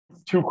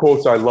two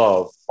quotes I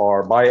love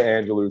are Maya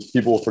Angelou's,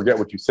 "People will forget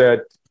what you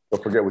said,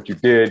 they'll forget what you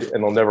did,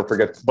 and they'll never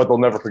forget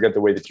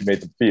the way that you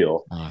made them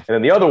feel." And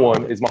then the other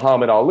one is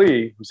Muhammad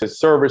Ali, who says,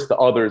 "Service to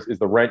others is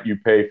the rent you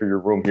pay for your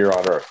room here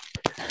on earth."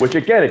 Which,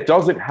 again, it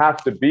doesn't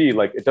have to be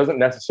like, it doesn't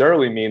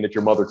necessarily mean that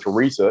you're Mother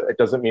Teresa. It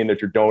doesn't mean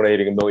that you're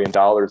donating $1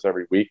 million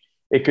every week.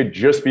 It could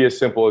just be as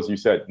simple as you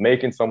said,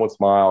 making someone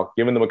smile,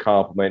 giving them a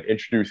compliment,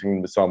 introducing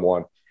them to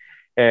someone.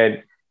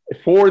 And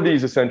for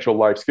these essential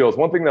life skills,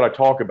 one thing that I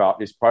talk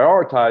about is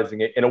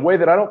prioritizing it in a way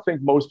that I don't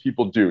think most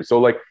people do. So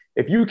like,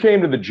 if you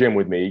came to the gym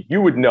with me,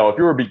 you would know, if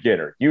you're a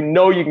beginner, you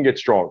know you can get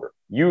stronger.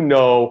 You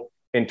know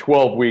in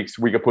 12 weeks,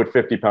 we could put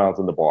 50 pounds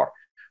in the bar.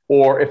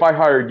 Or if I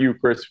hired you,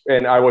 Chris,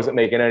 and I wasn't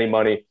making any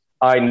money,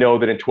 I know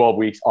that in 12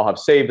 weeks, I'll have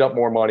saved up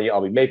more money.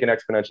 I'll be making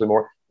exponentially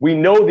more. We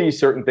know these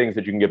certain things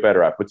that you can get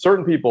better at. But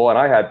certain people, and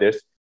I had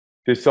this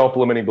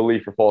self-limiting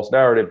belief or false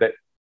narrative that,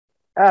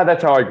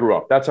 that's how I grew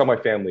up. That's how my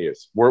family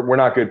is. We're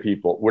not good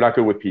people. We're not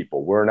good with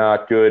people. We're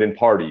not good in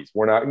parties.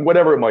 We're not,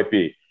 whatever it might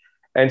be.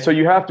 And so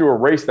you have to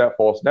erase that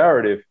false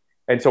narrative.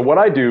 And so what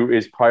I do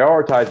is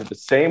prioritize it the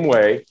same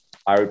way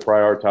I would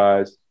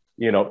prioritize,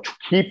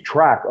 keep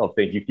track of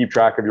things. You keep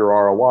track of your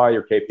ROI,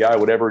 your KPI,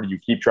 whatever. You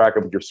keep track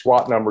of your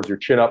squat numbers, your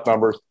chin up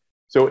numbers.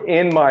 So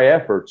in my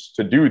efforts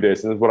to do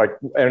this, and this is what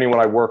anyone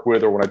I work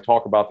with or when I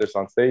talk about this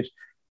on stage,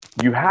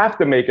 you have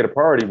to make it a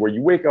priority where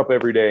you wake up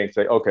every day and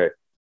say, okay,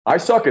 I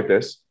suck at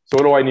this. So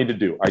what do I need to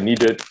do? I need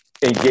to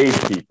engage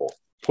people,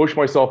 push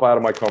myself out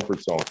of my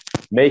comfort zone,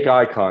 make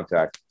eye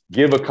contact,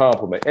 give a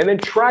compliment, and then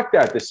track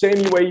that the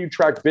same way you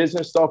track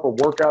business stuff or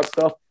workout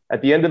stuff.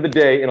 At the end of the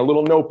day, in a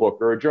little notebook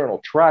or a journal,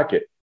 track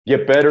it,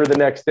 get better the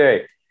next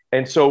day.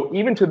 And so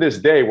even to this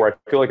day where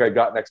I feel like I've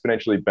gotten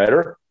exponentially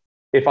better,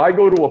 if I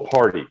go to a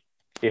party,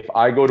 if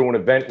I go to an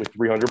event with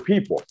 300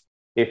 people,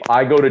 if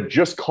I go to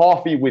just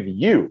coffee with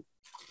you,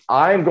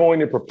 I'm going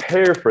to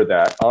prepare for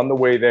that on the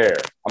way there.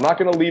 I'm not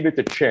going to leave it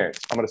to chance.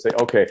 I'm going to say,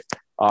 okay,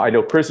 I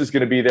know Chris is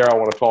going to be there. I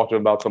want to talk to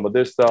him about some of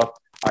this stuff.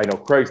 I know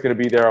Craig's going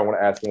to be there. I want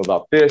to ask him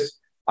about this.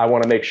 I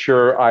want to make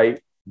sure I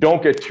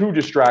don't get too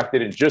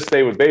distracted and just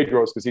stay with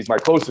Bedros because he's my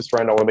closest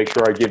friend. I want to make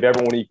sure I give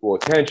everyone equal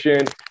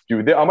attention.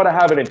 I'm going to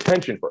have an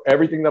intention for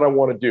everything that I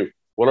want to do.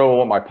 What do I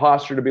want my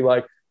posture to be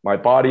like? My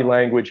body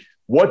language?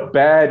 What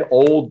bad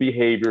old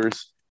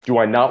behaviors do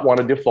I not want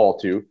to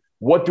default to?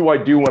 What do I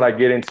do when I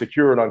get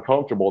insecure and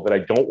uncomfortable that I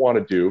don't want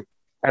to do?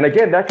 And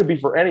again, that could be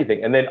for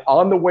anything. And then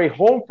on the way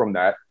home from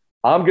that,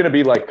 I'm going to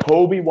be like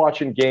Kobe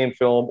watching game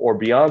film or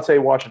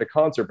Beyonce watching a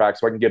concert back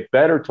so I can get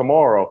better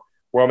tomorrow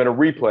where I'm going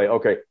to replay.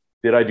 Okay,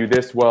 did I do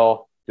this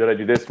well? Did I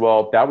do this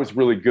well? That was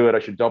really good. I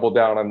should double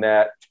down on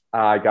that.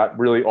 I got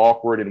really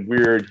awkward and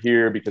weird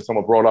here because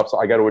someone brought up, so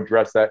I got to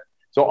address that.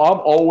 So I'm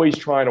always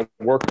trying to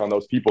work on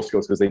those people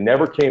skills because they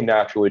never came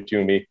naturally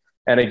to me.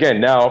 And again,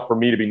 now for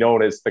me to be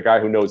known as the guy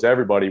who knows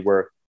everybody,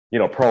 where,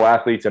 pro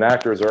athletes and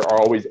actors are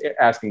always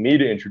asking me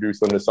to introduce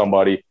them to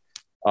somebody,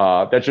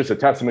 that's just a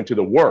testament to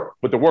the work.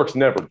 But the work's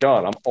never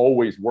done. I'm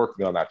always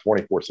working on that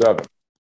 24/7.